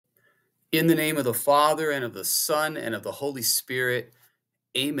In the name of the Father, and of the Son, and of the Holy Spirit,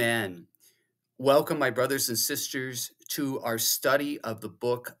 amen. Welcome, my brothers and sisters, to our study of the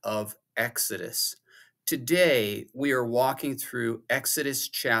book of Exodus. Today, we are walking through Exodus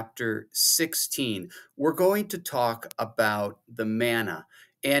chapter 16. We're going to talk about the manna.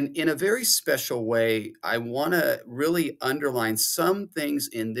 And in a very special way, I want to really underline some things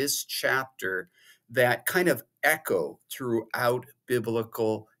in this chapter that kind of echo throughout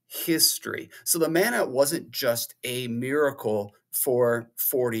biblical history. So the manna wasn't just a miracle for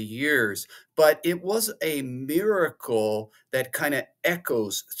 40 years, but it was a miracle that kind of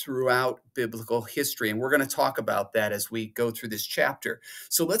echoes throughout biblical history. And we're going to talk about that as we go through this chapter.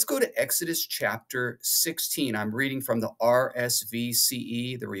 So let's go to Exodus chapter 16. I'm reading from the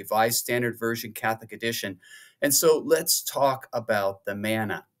RSVCE, the Revised Standard Version Catholic Edition. And so let's talk about the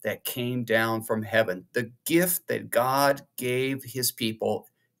manna that came down from heaven, the gift that God gave his people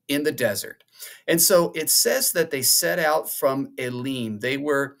in the desert. And so it says that they set out from Elim. They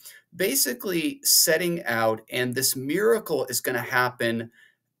were basically setting out, and this miracle is going to happen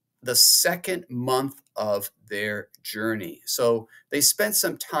the second month of their journey. So they spent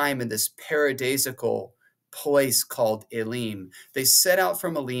some time in this paradisical place called Elim. They set out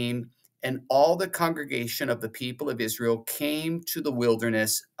from Elim, and all the congregation of the people of Israel came to the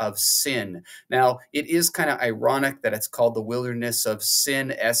wilderness of Sin. Now, it is kind of ironic that it's called the wilderness of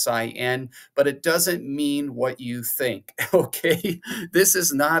Sin, S-I-N, but it doesn't mean what you think, okay? This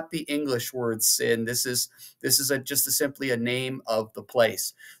is not the English word sin. This is just simply a name of the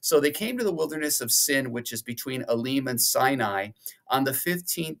place. So they came to the wilderness of Sin, which is between Elim and Sinai, on the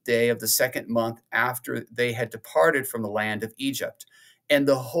 15th day of the second month after they had departed from the land of Egypt. And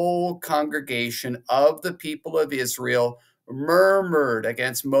the whole congregation of the people of Israel murmured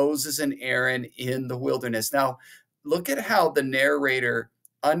against Moses and Aaron in the wilderness. Now, look at how the narrator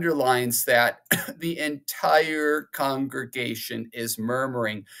underlines that the entire congregation is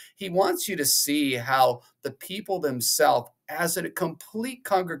murmuring. He wants you to see how the people themselves, as a complete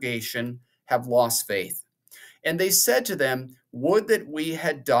congregation, have lost faith. And they said to them, "Would that we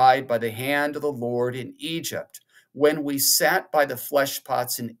had died by the hand of the Lord in Egypt, when we sat by the flesh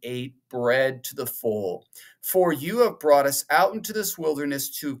pots and ate bread to the full. For you have brought us out into this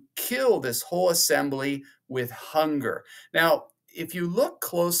wilderness to kill this whole assembly with hunger." Now, if you look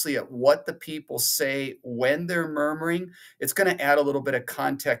closely at what the people say when they're murmuring, it's going to add a little bit of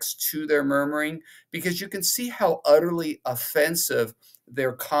context to their murmuring, because you can see how utterly offensive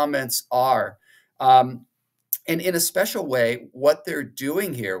their comments are. And in a special way, what they're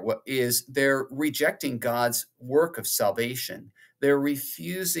doing here is they're rejecting God's work of salvation. They're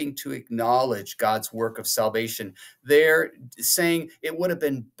refusing to acknowledge God's work of salvation. They're saying it would have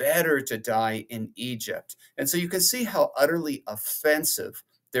been better to die in Egypt. And so you can see how utterly offensive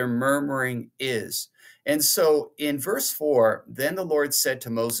their murmuring is. And so in verse 4, then the Lord said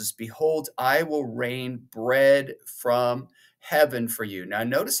to Moses, "Behold, I will rain bread from heaven for you." Now,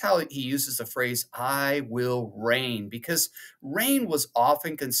 notice how he uses the phrase, "I will rain," because rain was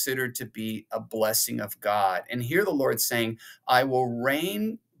often considered to be a blessing of God. And here the Lord's saying, "I will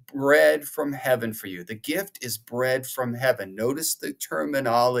rain bread from heaven for you." The gift is bread from heaven. Notice the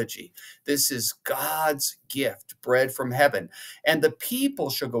terminology. This is God's gift, bread from heaven. "And the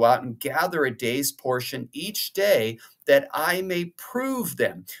people shall go out and gather a day's portion each day, that I may prove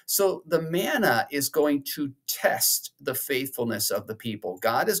them." So the manna is going to test the faithfulness of the people.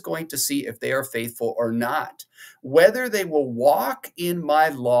 God is going to see if they are faithful or not, whether they will walk in my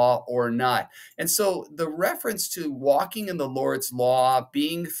law or not. And so the reference to walking in the Lord's law,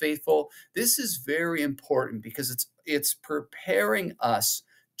 being faithful, this is very important, because it's preparing us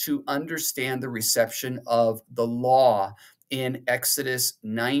to understand the reception of the law in Exodus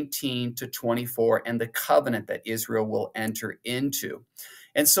 19 to 24 and the covenant that Israel will enter into.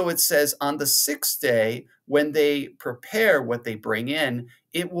 And so it says, on the sixth day, when they prepare what they bring in,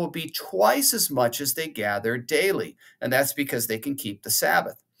 it will be twice as much as they gather daily. And that's because they can keep the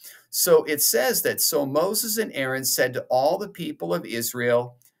Sabbath. So it says that, so Moses and Aaron said to all the people of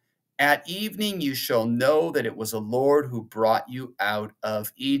Israel, "At evening you shall know that it was the Lord who brought you out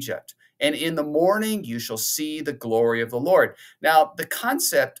of Egypt. And in the morning you shall see the glory of the Lord." Now, the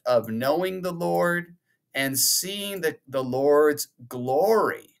concept of knowing the Lord and seeing the Lord's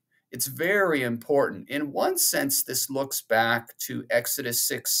glory, it's very important. In one sense, this looks back to Exodus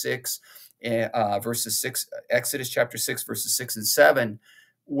 6, verses 6, Exodus chapter 6, verses 6 and 7,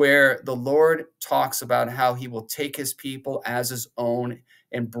 where the Lord talks about how he will take his people as his own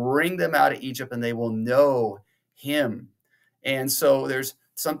and bring them out of Egypt, and they will know him. And so there's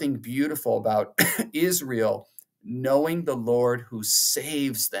something beautiful about Israel knowing the Lord who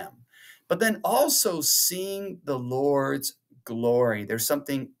saves them. but then also seeing the Lord's glory. There's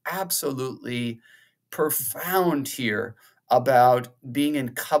something absolutely profound here about being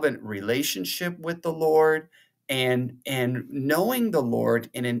in covenant relationship with the Lord and knowing the Lord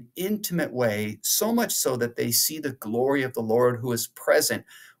in an intimate way, so much so that they see the glory of the Lord who is present,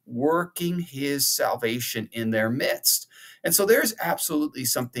 working his salvation in their midst. And so there's absolutely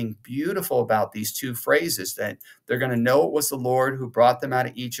something beautiful about these two phrases, that they're going to know it was the Lord who brought them out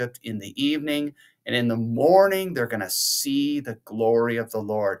of Egypt in the evening, and in the morning they're going to see the glory of the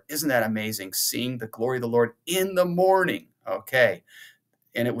Lord. Isn't that amazing? Seeing the glory of the Lord in the morning. Okay.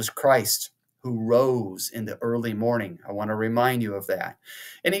 And it was Christ who rose in the early morning. I want to remind you of that.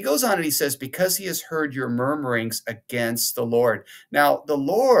 And he goes on and he says, because he has heard your murmurings against the Lord. Now, the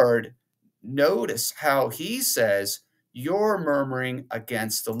Lord, notice how he says, you're murmuring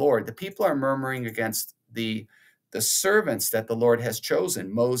against the Lord. The people are murmuring against the servants that the Lord has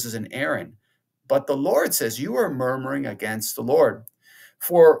chosen, Moses and Aaron. But the Lord says, you are murmuring against the Lord.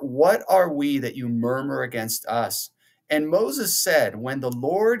 For what are we that you murmur against us? And Moses said, when the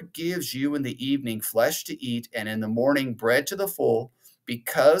Lord gives you in the evening flesh to eat, and in the morning bread to the full,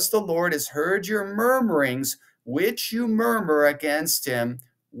 because the Lord has heard your murmurings, which you murmur against him,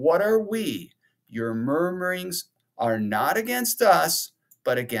 what are we? Your murmurings are not against us,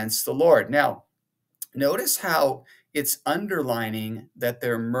 but against the Lord. Now, notice how it's underlining that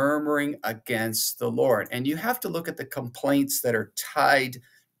they're murmuring against the Lord. And you have to look at the complaints that are tied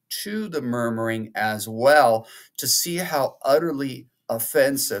to the murmuring as well to see how utterly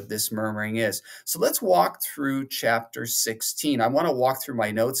offensive this murmuring is. So let's walk through chapter 16. I want to walk through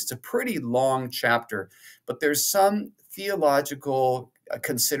my notes. It's a pretty long chapter, but there's some theological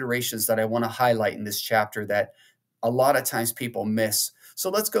considerations that I want to highlight in this chapter that a lot of times people miss. So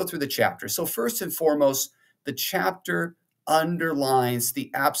let's go through the chapter. So first and foremost, the chapter underlines the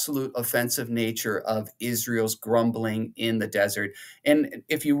absolute offensive nature of Israel's grumbling in the desert. And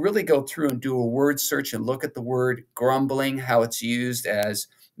if you really go through and do a word search and look at the word grumbling, how it's used as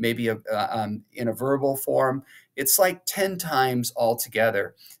maybe in a verbal form, it's like 10 times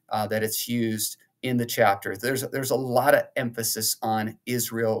altogether that it's used in the chapter. There's a lot of emphasis on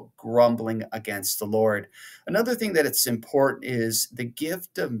Israel grumbling against the Lord. Another thing that it's important is the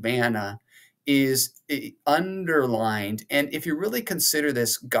gift of manna is underlined. And if you really consider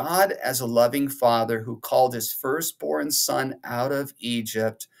this, God as a loving father who called his firstborn son out of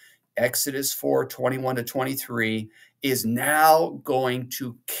Egypt, Exodus 4:21-23, is now going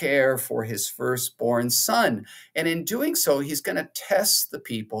to care for his firstborn son. And in doing so, he's going to test the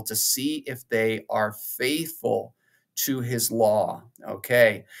people to see if they are faithful to his law.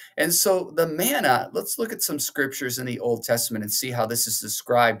 Okay. And so the manna, let's look at some scriptures in the Old Testament and see how this is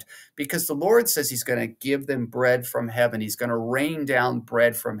described, because the Lord says he's going to give them bread from heaven. He's going to rain down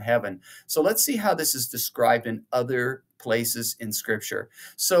bread from heaven. So let's see how this is described in other places in scripture.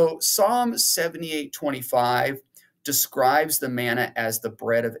 So Psalm 78:25 describes the manna as the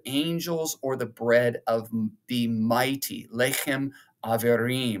bread of angels or the bread of the mighty, lechem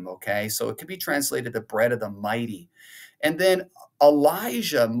averim, okay? So it could be translated the bread of the mighty. And then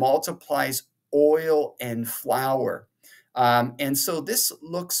Elijah multiplies oil and flour. And so this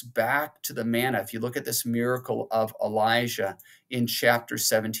looks back to the manna. If you look at this miracle of Elijah in chapter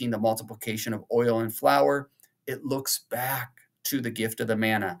 17, the multiplication of oil and flour, it looks back to the gift of the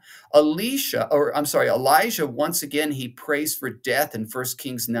manna. Elijah, once again, he prays for death in 1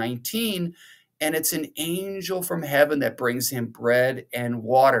 Kings 19, and it's an angel from heaven that brings him bread and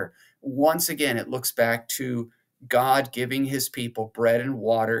water. Once again, it looks back to God giving his people bread and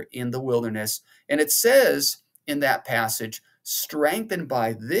water in the wilderness. And it says in that passage, strengthened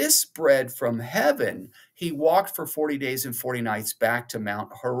by this bread from heaven, he walked for 40 days and 40 nights back to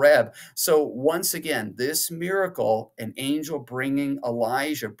Mount Horeb. So once again, this miracle, an angel bringing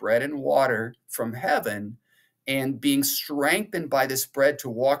Elijah bread and water from heaven and being strengthened by this bread to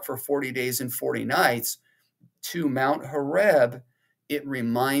walk for 40 days and 40 nights to Mount Horeb, it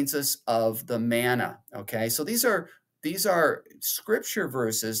reminds us of the manna. Okay, so these are scripture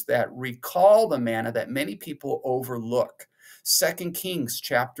verses that recall the manna that many people overlook. 2 Kings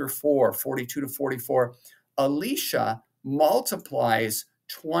chapter 4, 42-44, Elisha multiplies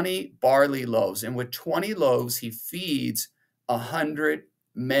 20 barley loaves, and with 20 loaves, he feeds 100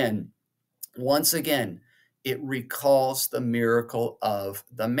 men. Once again, it recalls the miracle of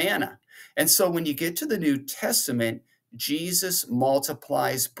the manna. And so when you get to the New Testament, Jesus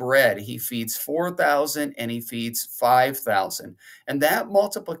multiplies bread. He feeds 4,000 and he feeds 5,000. And that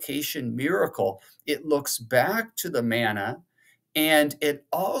multiplication miracle, it looks back to the manna, and it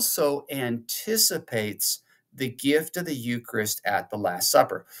also anticipates the gift of the Eucharist at the Last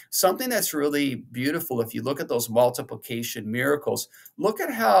Supper. Something that's really beautiful, if you look at those multiplication miracles, look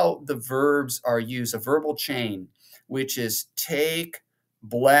at how the verbs are used, a verbal chain, which is take,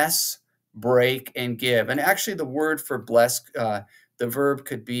 bless, break, and give. And actually, the word for bless, the verb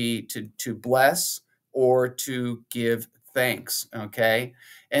could be to bless or to give thanks, okay?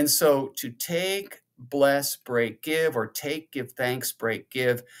 And so to take, bless, break, give, or take, give thanks, break,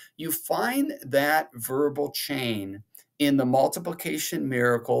 give, you find that verbal chain in the multiplication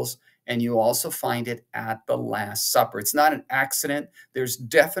miracles, and you also find it at the Last Supper. It's not an accident. There's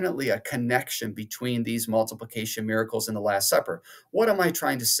definitely a connection between these multiplication miracles and the Last Supper. What am I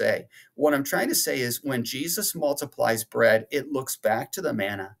trying to say? What I'm trying to say is when Jesus multiplies bread, it looks back to the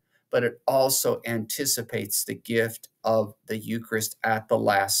manna, but it also anticipates the gift of the Eucharist at the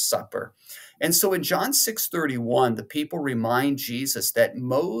Last Supper. And so in John 6:31, the people remind Jesus that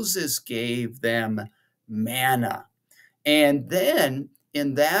Moses gave them manna. And then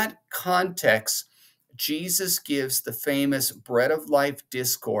in that context, Jesus gives the famous bread of life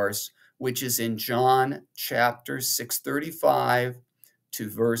discourse, which is in John chapter 6:35 to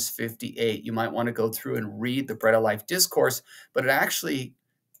verse 58. You might want to go through and read the bread of life discourse, but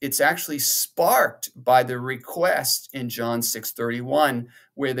it's actually sparked by the request in John 6:31,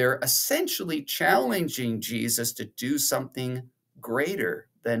 where they're essentially challenging Jesus to do something greater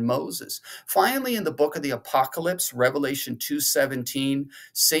than Moses. Finally, in the book of the Apocalypse, Revelation 2:17,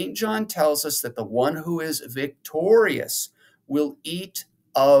 St. John tells us that the one who is victorious will eat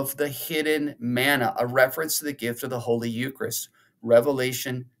of the hidden manna, a reference to the gift of the Holy Eucharist.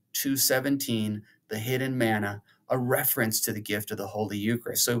 Revelation 2:17, the hidden manna, a reference to the gift of the Holy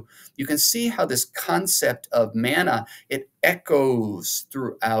Eucharist. So you can see how this concept of manna, it echoes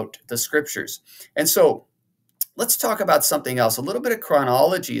throughout the scriptures. And so let's talk about something else. A little bit of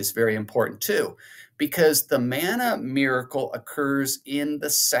chronology is very important too, because the manna miracle occurs in the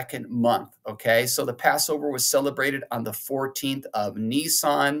second month, okay? So the Passover was celebrated on the 14th of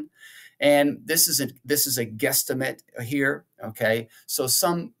Nisan, and this is a guesstimate here, okay? So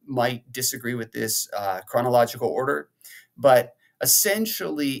some might disagree with this chronological order, but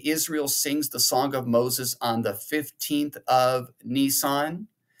essentially Israel sings the Song of Moses on the 15th of Nisan,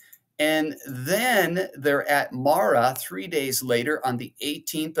 and then they're at Mara 3 days later on the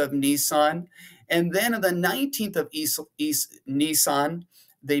 18th of Nisan. And then on the 19th of Nisan,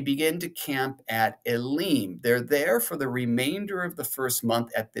 they begin to camp at Elim. They're there for the remainder of the first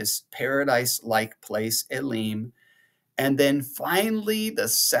month at this paradise-like place, Elim. And then finally, the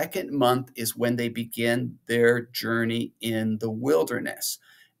second month is when they begin their journey in the wilderness.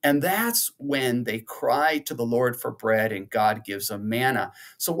 And that's when they cry to the Lord for bread and God gives them manna.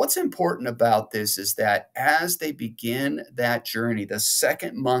 So what's important about this is that as they begin that journey, the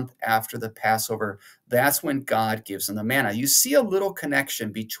second month after the Passover, that's when God gives them the manna. You see a little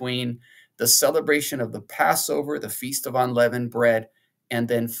connection between the celebration of the Passover, the Feast of Unleavened Bread, and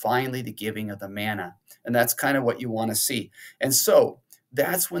then finally the giving of the manna. And that's kind of what you want to see. And so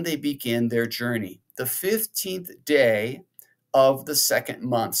that's when they begin their journey. The 15th day of the second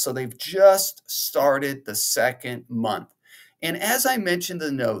month. So they've just started the second month. And as I mentioned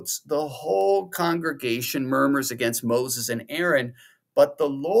in the notes, the whole congregation murmurs against Moses and Aaron, but the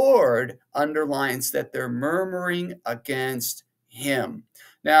Lord underlines that they're murmuring against him.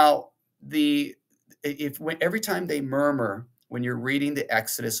 Now, every time they murmur, when you're reading the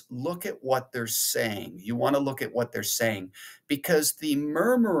Exodus, look at what they're saying. You want to look at what they're saying, because the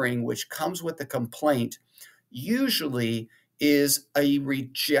murmuring, which comes with the complaint, usually is a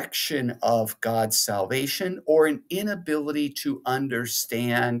rejection of God's salvation or an inability to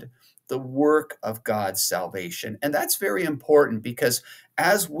understand the work of God's salvation. And that's very important, because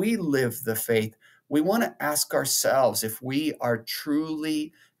as we live the faith, we want to ask ourselves if we are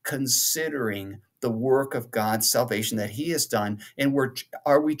truly considering the work of God's salvation that he has done, and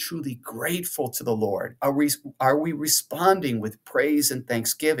are we truly grateful to the Lord? Are we responding with praise and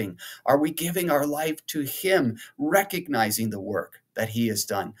thanksgiving? Are we giving our life to him, recognizing the work that he has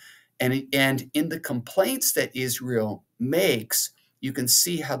done? And in the complaints that Israel makes, you can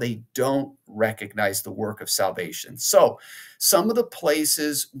see how they don't recognize the work of salvation. So some of the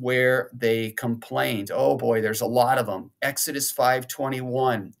places where they complained, oh boy, there's a lot of them. Exodus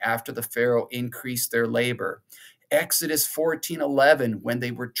 5:21, after the Pharaoh increased their labor. Exodus 14:11, when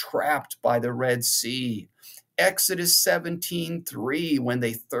they were trapped by the Red Sea. Exodus 17:3, when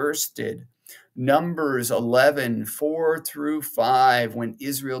they thirsted. Numbers 11:4 through 5, when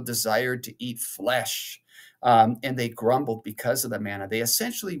Israel desired to eat flesh. and they grumbled because of the manna. They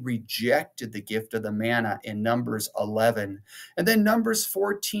essentially rejected the gift of the manna in Numbers 11. And then Numbers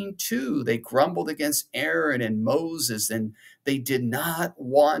 14:2, they grumbled against Aaron and Moses, and they did not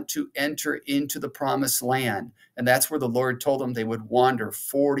want to enter into the promised land. And that's where the Lord told them they would wander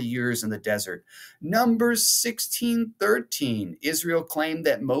 40 years in the desert. Numbers 16:13, Israel claimed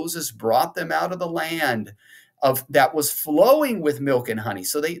that Moses brought them out of the land of that was flowing with milk and honey.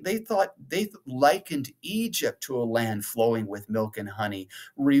 So they thought they likened Egypt to a land flowing with milk and honey,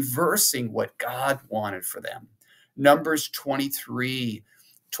 reversing what God wanted for them. Numbers 20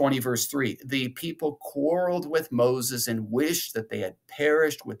 verse 3, the people quarreled with Moses and wished that they had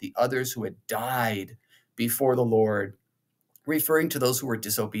perished with the others who had died before the Lord, referring to those who were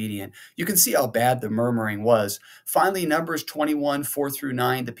disobedient. You can see how bad the murmuring was. Finally, Numbers 21, 4 through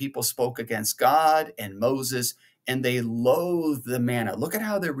 9, the people spoke against God and Moses, and they loathed the manna. Look at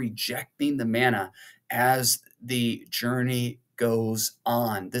how they're rejecting the manna as the journey goes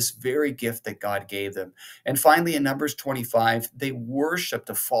on, this very gift that God gave them. And finally, in Numbers 25, they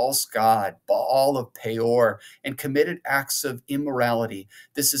worshiped a false god, Baal of Peor, and committed acts of immorality.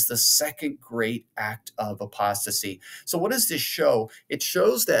 This is the second great act of apostasy. So what does this show? It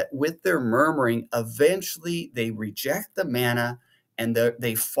shows that with their murmuring, eventually they reject the manna and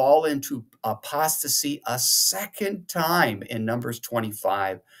they fall into apostasy a second time in Numbers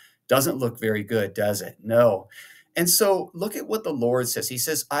 25. Doesn't look very good, does it? No. And so look at what the Lord says. He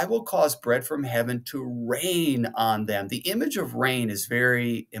says, I will cause bread from heaven to rain on them. The image of rain is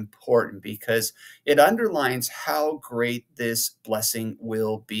very important because it underlines how great this blessing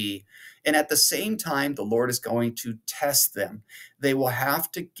will be. And at the same time, the Lord is going to test them. They will have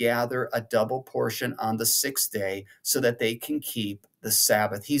to gather a double portion on the sixth day so that they can keep the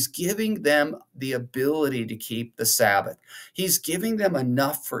Sabbath. He's giving them the ability to keep the Sabbath. He's giving them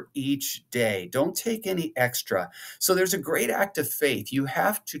enough for each day. Don't take any extra. So there's a great act of faith. You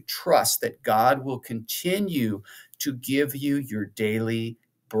have to trust that God will continue to give you your daily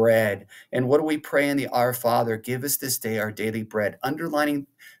bread. And what do we pray in the Our Father? Give us this day our daily bread, underlining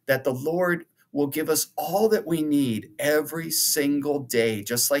that the Lord will give us all that we need every single day,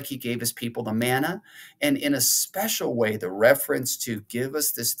 just like he gave his people the manna. And in a special way, the reference to give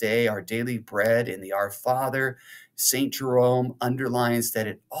us this day our daily bread in the Our Father, St. Jerome underlines that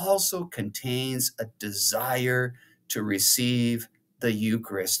it also contains a desire to receive the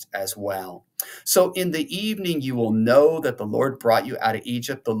Eucharist as well. So in the evening, you will know that the Lord brought you out of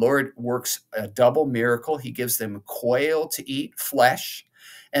Egypt. The Lord works a double miracle. He gives them quail to eat, flesh,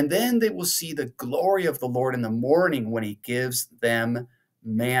 and then they will see the glory of the Lord in the morning when he gives them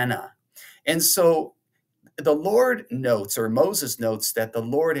manna. And so the Lord notes, or Moses notes, that the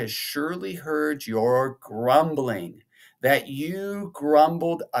Lord has surely heard your grumbling, that you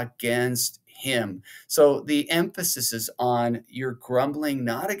grumbled against him. So the emphasis is on your grumbling,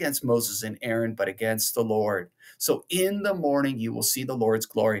 not against Moses and Aaron, but against the Lord. So in the morning, you will see the Lord's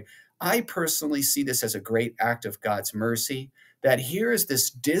glory. I personally see this as a great act of God's mercy, that here is this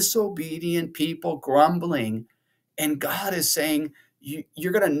disobedient people grumbling, and God is saying,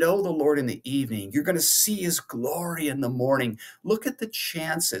 you're going to know the Lord in the evening. You're going to see his glory in the morning. Look at the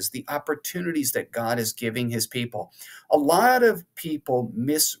chances, the opportunities that God is giving his people. A lot of people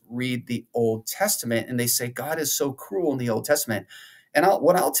misread the Old Testament and they say God is so cruel in the Old Testament. And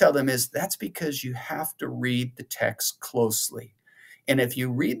what I'll tell them is that's because you have to read the text closely. And if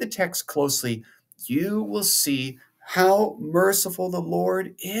you read the text closely, you will see how merciful the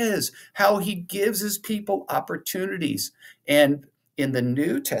Lord is, how he gives his people opportunities. And in the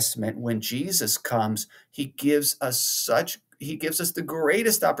New Testament, when Jesus comes, he gives us the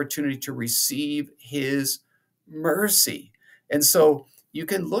greatest opportunity to receive his mercy. And so you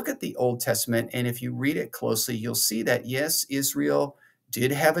can look at the Old Testament, and if you read it closely, you'll see that, yes, Israel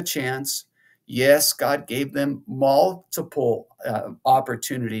did have a chance. Yes, God gave them multiple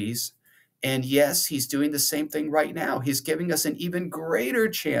opportunities. And yes, he's doing the same thing right now. He's giving us an even greater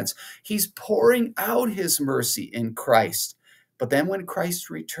chance. He's pouring out his mercy in Christ. But then when Christ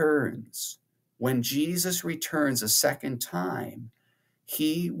returns, when Jesus returns a second time,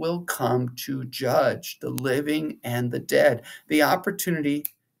 he will come to judge the living and the dead. The opportunity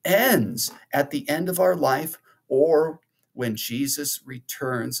ends at the end of our life or when Jesus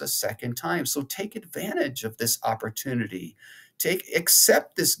returns a second time. So take advantage of this opportunity.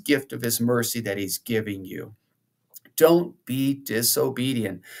 Accept this gift of his mercy that he's giving you. Don't be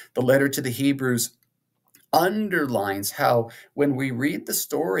disobedient. The letter to the Hebrews underlines how when we read the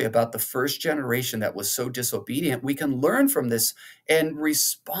story about the first generation that was so disobedient, we can learn from this and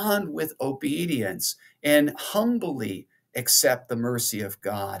respond with obedience and humbly accept the mercy of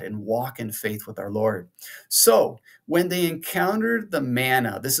God and walk in faith with our Lord. So when they encountered the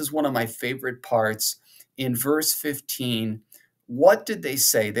manna, this is one of my favorite parts in verse 15. What did they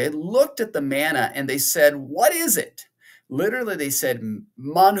say? They looked at the manna and they said, "What is it?" Literally, they said,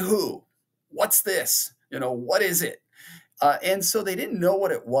 "Manhu, what's this? What is it?" And so they didn't know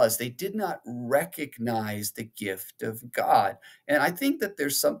what it was. They did not recognize the gift of God. And I think that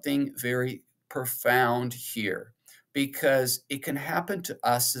there's something very profound here because it can happen to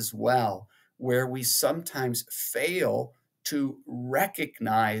us as well, where we sometimes fail to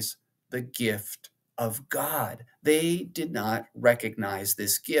recognize the gift of God. They did not recognize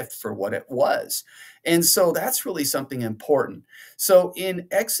this gift for what it was. And so that's really something important. So in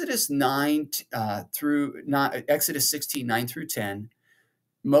Exodus 9 through Exodus 16, 9 through 10,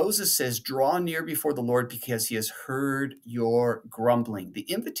 Moses says, "Draw near before the Lord because he has heard your grumbling." The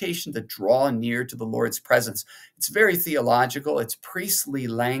invitation to draw near to the Lord's presence. It's very theological. It's priestly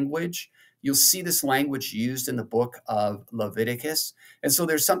language. You'll see this language used in the book of Leviticus. And so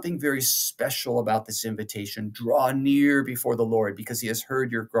there's something very special about this invitation. Draw near before the Lord because he has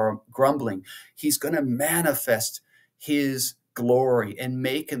heard your grumbling. He's going to manifest his glory and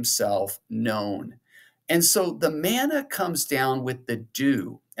make himself known. And so the manna comes down with the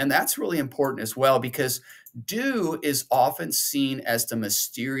dew. And that's really important as well because dew is often seen as the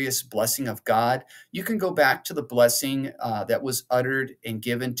mysterious blessing of God. You can go back to the blessing that was uttered and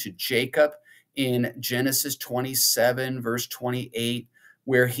given to Jacob in Genesis 27, verse 28,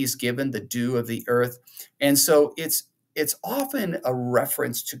 where he's given the dew of the earth. And so it's often a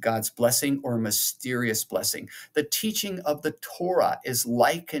reference to God's blessing or mysterious blessing. The teaching of the Torah is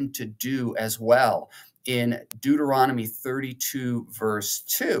likened to dew as well in Deuteronomy 32, verse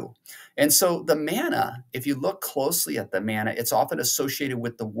 2. And so the manna, if you look closely at the manna, it's often associated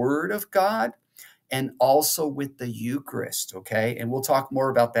with the Word of God and also with the Eucharist, okay? And we'll talk more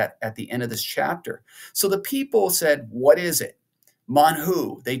about that at the end of this chapter. So the people said, "What is it?"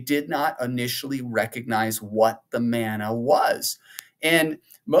 Manhu. They did not initially recognize what the manna was. And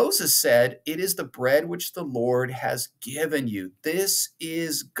Moses said, "It is the bread which the Lord has given you. This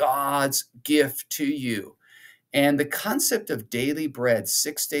is God's gift to you." And the concept of daily bread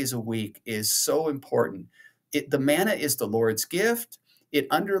 6 days a week is so important. The manna is the Lord's gift. It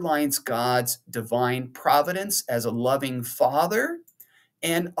underlines God's divine providence as a loving father.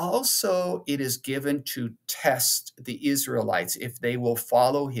 And also, it is given to test the Israelites if they will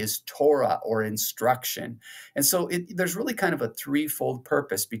follow his Torah or instruction. And so there's really kind of a threefold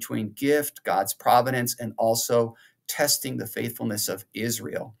purpose between gift, God's providence, and also testing the faithfulness of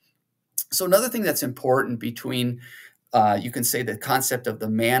Israel. So another thing that's important between, you can say, the concept of the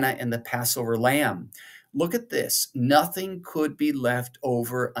manna and the Passover lamb. Look at this. Nothing could be left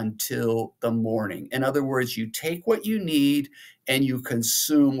over until the morning. In other words, you take what you need and you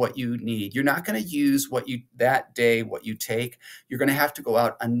consume what you need. You're not going to use what you take. You're going to have to go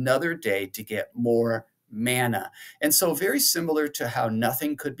out another day to get more manna. And so very similar to how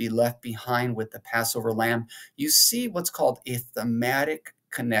nothing could be left behind with the Passover lamb, you see what's called a thematic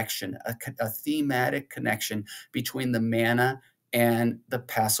connection, a thematic connection between the manna and the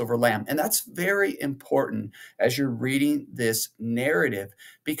Passover lamb. And that's very important as you're reading this narrative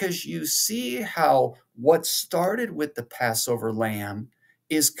because you see how what started with the Passover lamb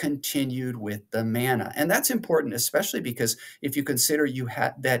is continued with the manna. And that's important, especially because if you consider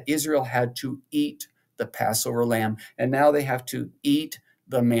that Israel had to eat the Passover lamb, and now they have to eat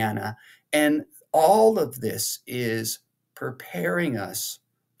the manna. And all of this is preparing us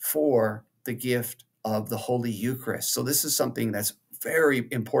for the gift of the Holy Eucharist. So this is something that's very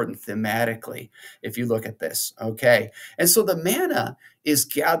important thematically if you look at this, okay? And so the manna is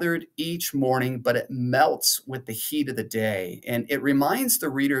gathered each morning, but it melts with the heat of the day. And it reminds the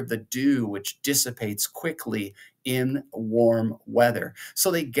reader of the dew, which dissipates quickly in warm weather. So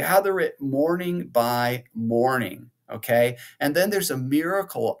they gather it morning by morning, okay? And then there's a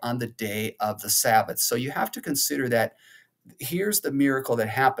miracle on the day of the Sabbath. So you have to consider that here's the miracle that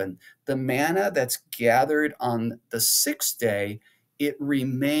happened. The manna that's gathered on the sixth day, it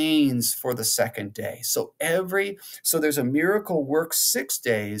remains for the second day. So there's a miracle worked 6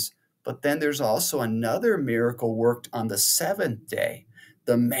 days, but then there's also another miracle worked on the seventh day.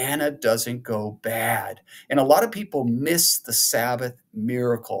 The manna doesn't go bad. And a lot of people miss the Sabbath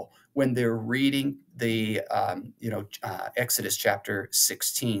miracle when they're reading the Exodus chapter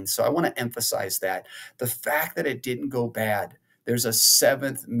 16. So I want to emphasize that the fact that it didn't go bad, there's a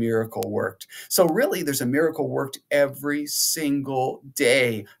seventh miracle worked. So really, there's a miracle worked every single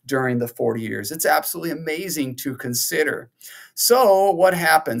day during the 40 years. It's absolutely amazing to consider. So what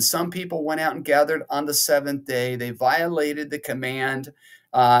happened? Some people went out and gathered on the seventh day. They violated the command,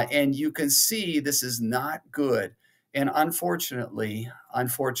 and you can see this is not good. And unfortunately,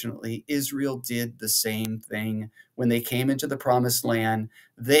 Israel did the same thing when they came into the promised land.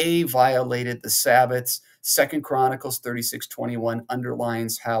 They violated the Sabbaths. Second Chronicles 36:21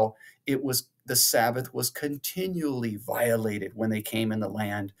 underlines how the Sabbath was continually violated when they came in the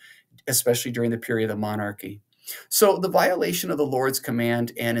land, especially during the period of monarchy. So the violation of the Lord's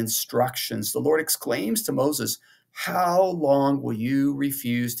command and instructions, the Lord exclaims to Moses, "How long will you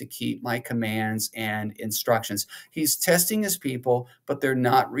refuse to keep my commands and instructions?" He's testing his people, but they're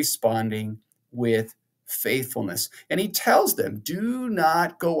not responding with faithfulness. And he tells them, "Do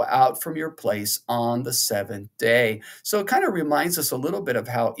not go out from your place on the seventh day." So it kind of reminds us a little bit of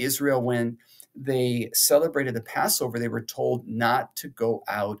how Israel, when they celebrated the Passover, they were told not to go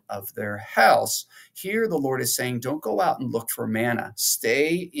out of their house. Here, the Lord is saying, don't go out and look for manna.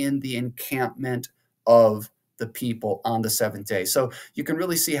 Stay in the encampment of the people on the seventh day. So you can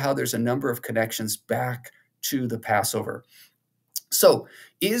really see how there's a number of connections back to the Passover. So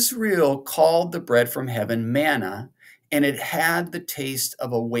Israel called the bread from heaven manna, and it had the taste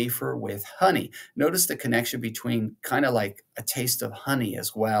of a wafer with honey. Notice the connection between kind of like a taste of honey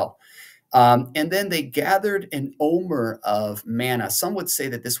as well. And then they gathered an omer of manna. Some would say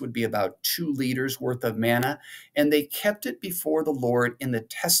that this would be about 2 liters worth of manna, and they kept it before the Lord in the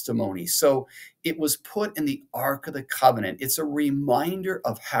testimony. So it was put in the Ark of the Covenant. It's a reminder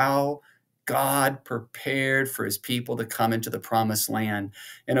of how God prepared for his people to come into the promised land.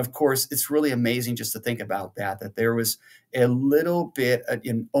 And of course, it's really amazing just to think about that there was a little bit,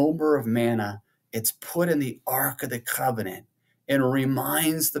 an omer of manna. It's put in the Ark of the Covenant and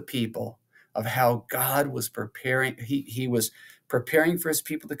reminds the people of how God was preparing. He was preparing for his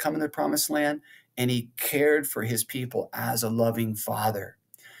people to come in the promised land, and he cared for his people as a loving father.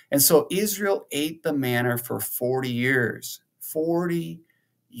 And so Israel ate the manna for 40 years. 40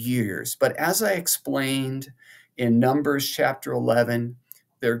 years. But as I explained in Numbers chapter 11,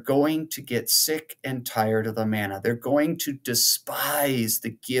 they're going to get sick and tired of the manna. They're going to despise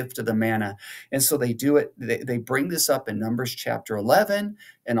the gift of the manna. And so they do it. They bring this up in Numbers chapter 11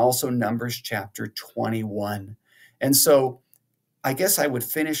 and also Numbers chapter 21. And so I guess I would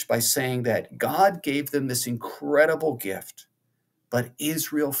finish by saying that God gave them this incredible gift, but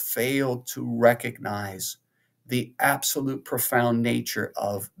Israel failed to recognize the absolute profound nature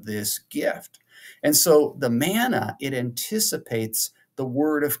of this gift. And so the manna, it anticipates the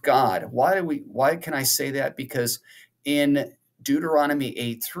word of God. Why can I say that? Because in Deuteronomy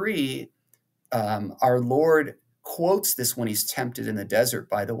 8:3, our Lord quotes this when he's tempted in the desert,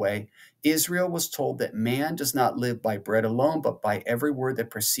 by the way. Israel was told that man does not live by bread alone, but by every word that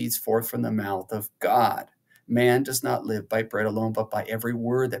proceeds forth from the mouth of God. Man does not live by bread alone, but by every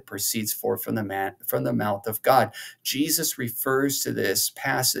word that proceeds forth from the mouth of God. Jesus refers to this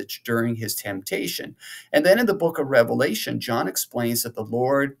passage during his temptation. And then in the book of Revelation, John explains that the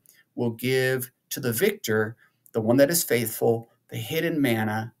Lord will give to the victor, the one that is faithful, the hidden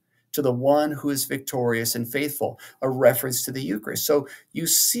manna, to the one who is victorious and faithful, a reference to the Eucharist. So you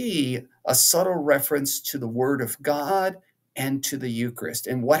see a subtle reference to the Word of God and to the Eucharist.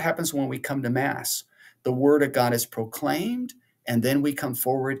 And what happens when we come to Mass? The Word of God is proclaimed, and then we come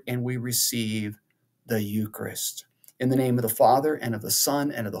forward and we receive the Eucharist. In the name of the Father, and of the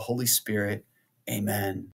Son, and of the Holy Spirit, amen.